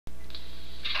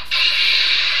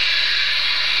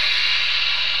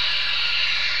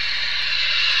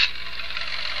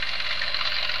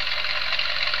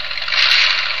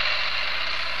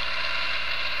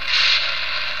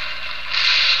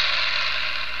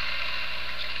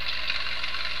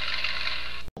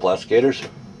Plasticators,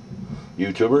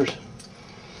 YouTubers,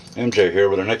 MJ here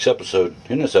with our next episode.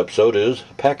 In this episode is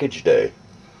Package Day.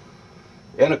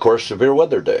 And of course, Severe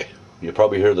Weather Day. You'll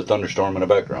probably hear the thunderstorm in the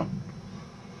background.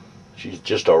 She's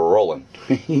just a rolling.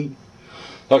 Okay,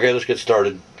 let's get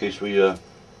started in case we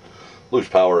lose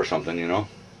power or something, you know.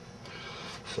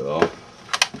 So,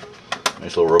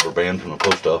 nice little rubber band from the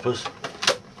post office.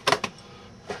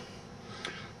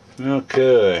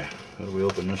 Okay, how do we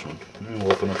open this one?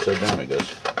 We'll open upside down, I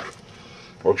guess.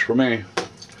 Works for me.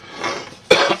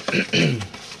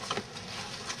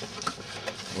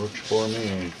 Works for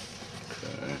me.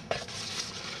 Okay.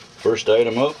 First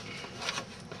item up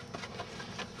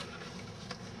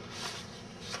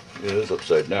is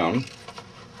upside down,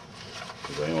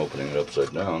 because I am opening it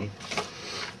upside down,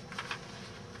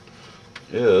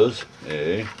 is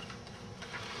a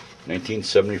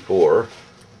 1974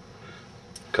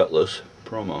 Cutlass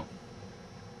promo.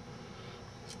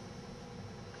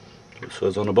 It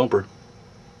says on the bumper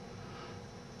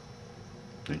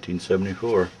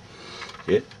 1974.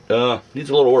 It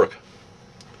needs a little work.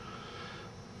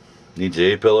 Needs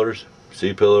A pillars,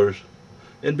 C pillars,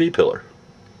 and B pillar.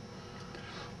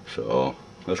 So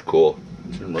that's cool.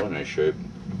 It's in really nice shape.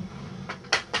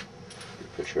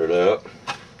 Picture of that.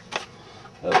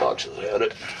 That box has had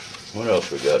it. What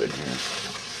else we got in here?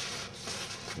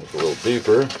 Look a little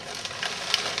deeper.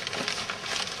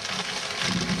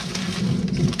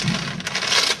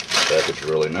 Package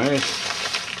really nice.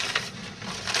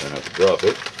 Try not to drop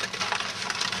it.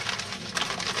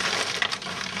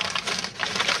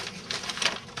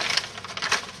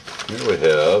 Here we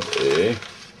have a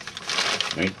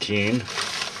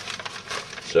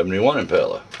 1971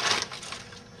 Impala.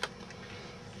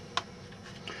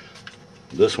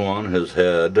 This one has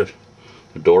had the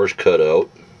doors cut out.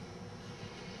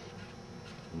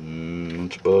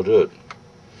 That's about it.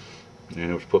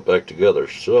 And it was put back together.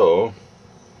 So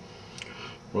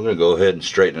we're going to go ahead and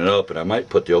straighten it up, and I might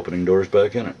put the opening doors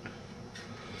back in it.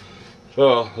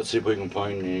 So let's see if we can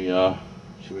find the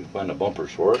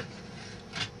bumpers for it.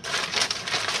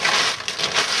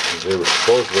 They were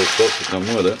supposedly supposed to come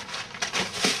with it.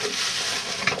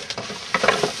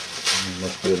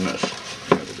 Must be in this.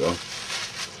 There we go.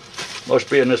 Must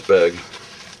be in this bag.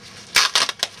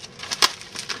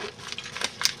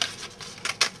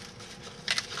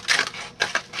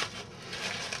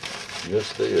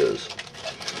 Yes, they is.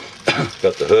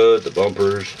 Got the hood, the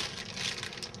bumpers,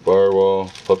 firewall,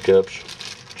 hubcaps,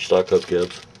 stock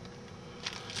hubcaps,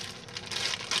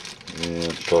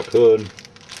 and stock hood.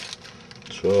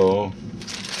 So,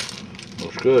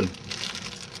 looks good.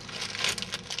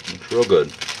 Looks real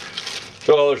good.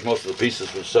 So, there's most of the pieces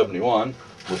for 71,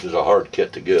 which is a hard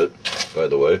kit to get, by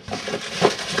the way.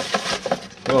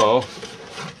 So,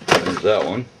 there's that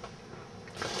one.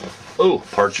 Oh,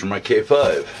 parts for my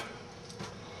K5.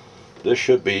 This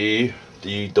should be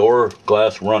the door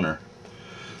glass runner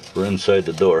for inside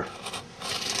the door.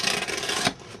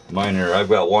 Mine here, I've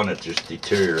got one that just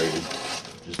deteriorated.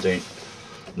 Just ain't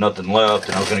nothing left,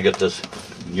 and I was going to get this a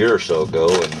year or so ago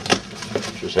and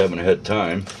just haven't had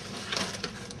time.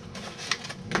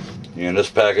 And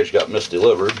this package got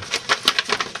misdelivered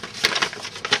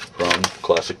from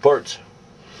Classic Parts.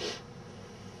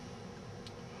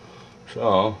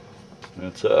 So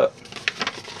that's that.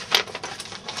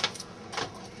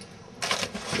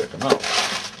 Check them out.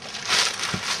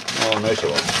 Oh, nice of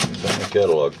them. It's on the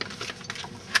catalog.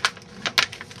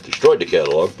 Destroyed the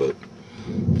catalog, but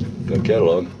got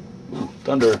catalog. Ooh,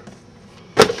 thunder.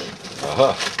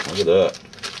 Aha, look at that.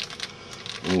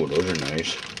 Ooh, those are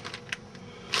nice.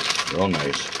 Real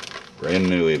nice. Brand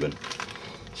new even.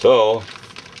 So,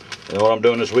 you know what I'm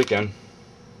doing this weekend?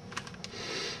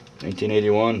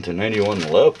 1981 to 91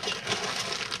 left.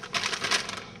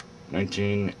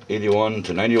 1981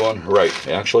 to 91 right.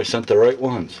 I actually sent the right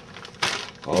ones.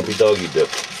 I'll be doggy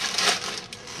dipped.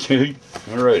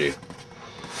 Alrighty.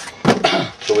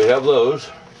 So we have those.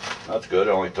 That's good.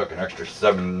 It only took an extra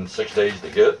 6 days to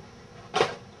get.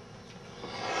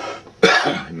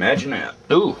 Imagine that.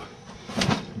 Ooh.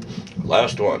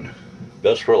 Last one.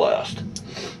 Best for last.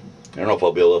 I don't know if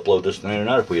I'll be able to upload this tonight or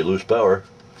not if we lose power.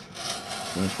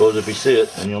 I suppose if you see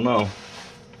it, then you'll know.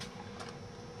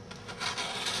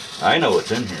 I know what's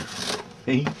in here.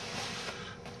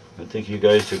 I think you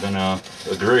guys are going to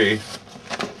agree.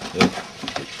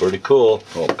 It's pretty cool.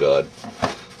 Oh, God.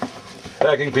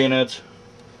 Packing peanuts.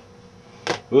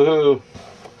 Woohoo!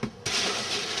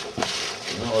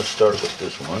 Now let's start with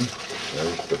this one.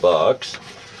 There's the box.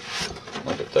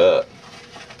 Look at that.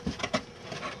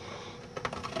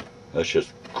 That's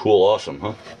just cool awesome,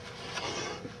 huh?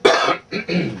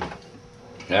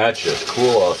 That's just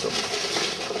cool awesome.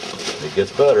 It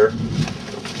gets better.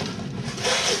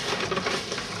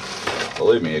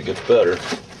 Believe me, it gets better.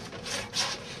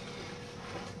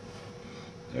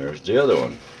 There's the other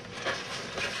one.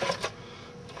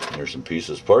 There's some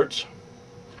pieces, parts.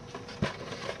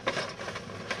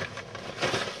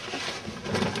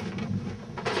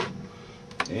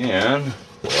 And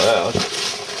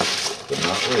last but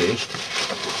not least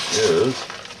is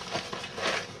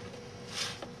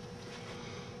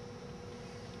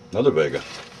another Vega.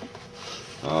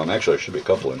 Actually, there should be a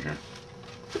couple in here.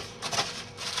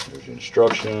 There's the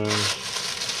instructions.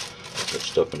 Got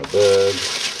stuff in a bag.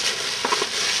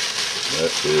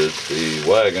 That is the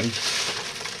wagon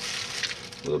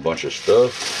with a bunch of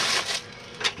stuff.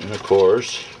 And of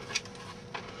course,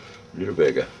 your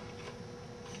Vega.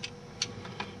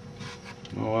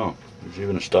 Oh wow, there's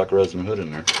even a stock resin hood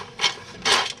in there.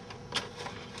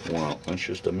 Wow, that's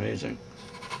just amazing.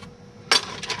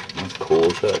 That's cool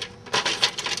as heck.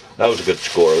 That was a good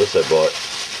score. This I bought.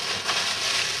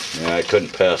 Yeah, I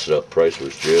couldn't pass it up. Price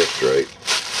was just right.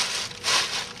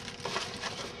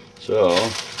 So,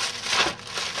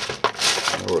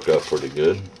 that worked out pretty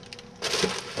good.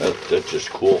 That's just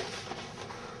cool.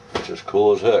 That's just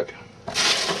cool as heck.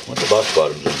 What the box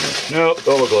bottoms in here? Nope,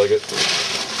 don't look like it.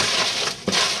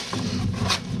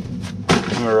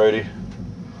 Alrighty.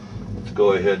 Let's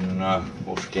go ahead and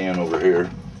we'll scan over here.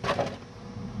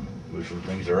 Move some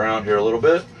things around here a little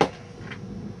bit.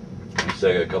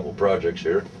 I got a couple projects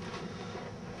here.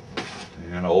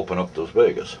 And I'll open up those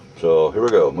Vegas. So here we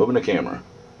go, moving the camera.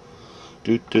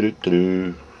 Do do do do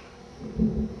do.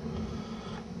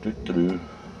 Do do do.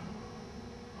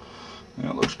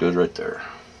 That looks good right there.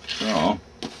 So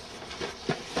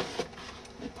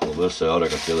pull this out. I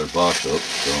got the other box up,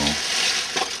 so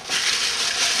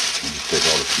I'll just take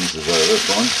all the pieces out of this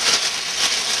one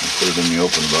and put it in the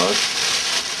open box.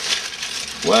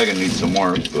 Wagon needs some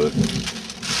work, but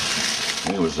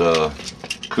it was a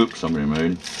coupe somebody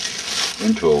made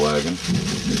into a wagon.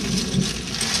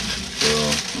 So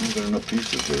I've got enough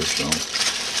pieces here, so a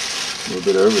little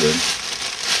bit of everything.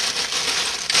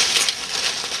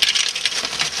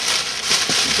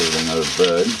 Take everything out of the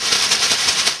bag.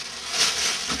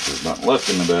 If there's nothing left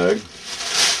in the bag,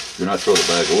 do not throw the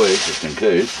bag away, just in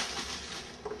case.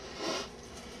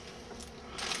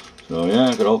 So yeah,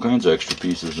 I got all kinds of extra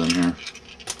pieces in here.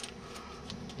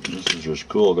 This is just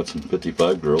cool. Got some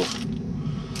 55 drills.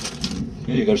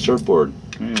 Yeah, you got a surfboard.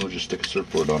 Yeah, we'll just stick a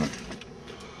surfboard on it.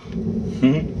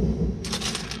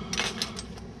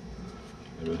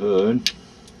 Got a hood.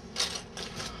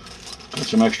 Got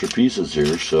some extra pieces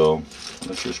here, so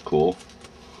that's just cool.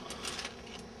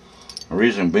 The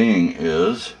reason being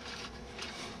is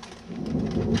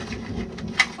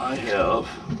I have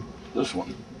this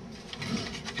one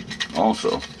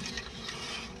also.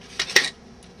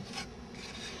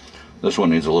 This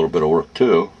one needs a little bit of work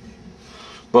too,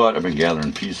 but I've been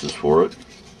gathering pieces for it.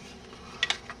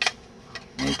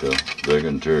 Like a big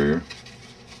interior.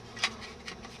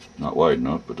 Not wide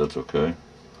enough, but that's okay.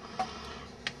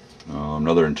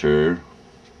 Another interior.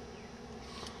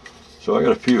 So I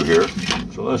got a few here,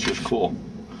 so that's just cool.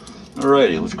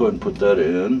 Alrighty, let's go ahead and put that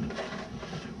in.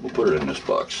 We'll put it in this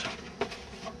box.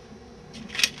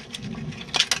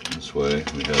 This way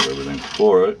we have everything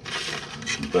for it.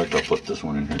 In fact, I'll put this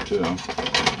one in here too.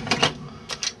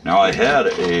 Now I had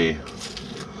a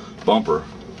bumper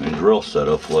and drill set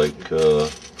up like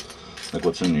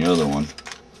what's in the other one.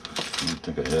 I don't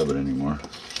think I have it anymore.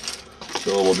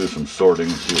 So we'll do some sorting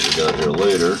and see what we got here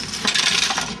later.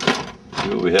 See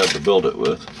what we have to build it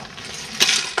with.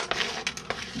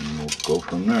 And we'll go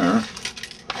from there.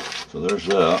 So there's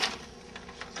that.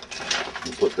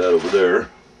 We'll put that over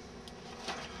there.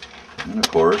 And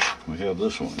of course, we have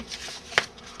this one.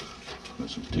 Got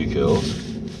some decals.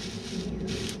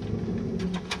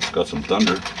 Got some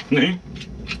thunder.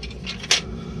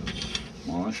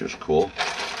 Well, that's just cool.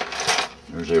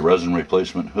 There's a resin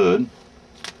replacement hood.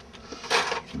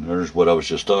 And there's what I was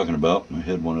just talking about. I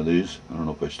hid one of these. I don't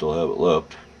know if I still have it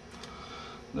left.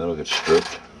 That'll get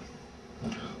stripped.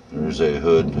 There's a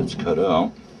hood that's cut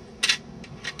out.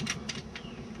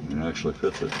 It actually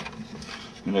fits it.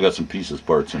 And I got some pieces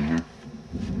parts in here.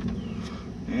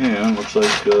 And looks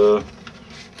like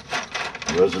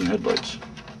resin headlights.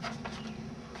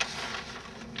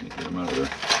 Can't get them out of there.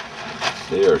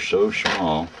 They are so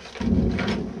small.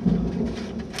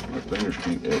 My fingers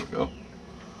can't. There we go.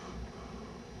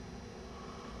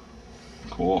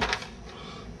 Cool.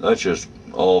 That's just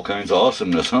all kinds of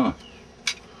awesomeness, huh?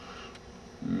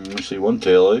 Let me see one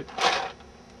taillight.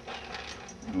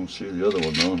 I don't see the other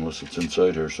one though, unless it's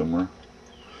inside here somewhere.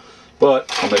 But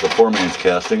I'll make a 4-man's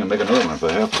casting and make another one if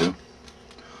I have to.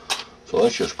 So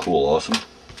that's just cool, awesome.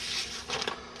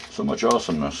 So much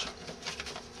awesomeness.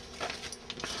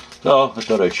 So I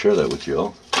thought I'd share that with you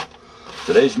all.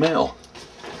 Today's mail.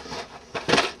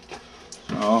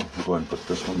 So I'll go ahead and put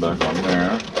this one back on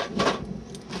there.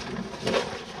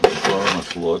 So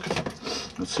let's look.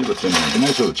 Let's see what's in here. It'd be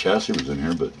nice if the chassis was in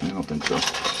here, but I don't think so.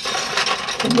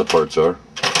 Some of the parts are.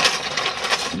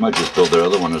 I might just build the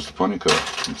other one as the funny car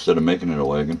instead of making it a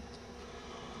wagon.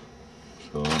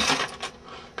 So,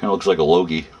 kind of looks like a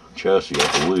Logie chassis,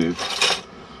 I believe.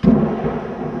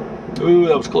 Ooh,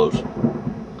 that was close.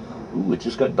 Ooh, it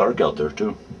just got dark out there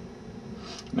too.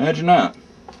 Imagine that.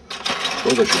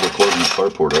 Suppose I should record my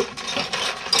carport up.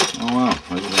 Oh wow,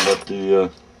 I even got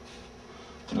the,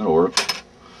 that'll work.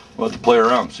 We'll have to play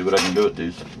around, see what I can do with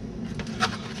these.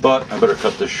 But I better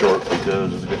cut this short because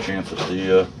there's a good chance that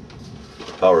the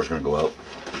power's going to go out.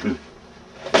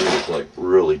 It's like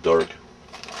really dark.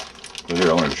 But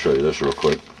here, I wanted to show you this real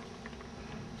quick.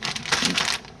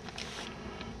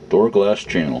 Door glass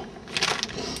channel.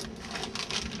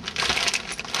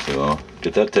 So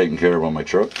get that taken care of on my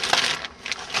truck.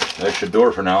 Extra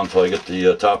door for now until I get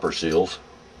the topper seals.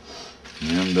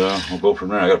 And we'll go from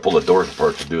there. I got to pull the doors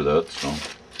apart to do that. So,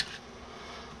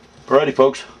 alrighty,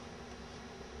 folks.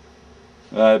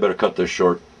 I better cut this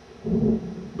short.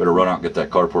 Better run out and get that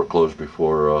carport closed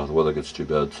before the weather gets too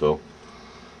bad. So,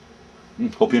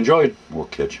 hope you enjoyed. We'll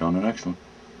catch you on the next one.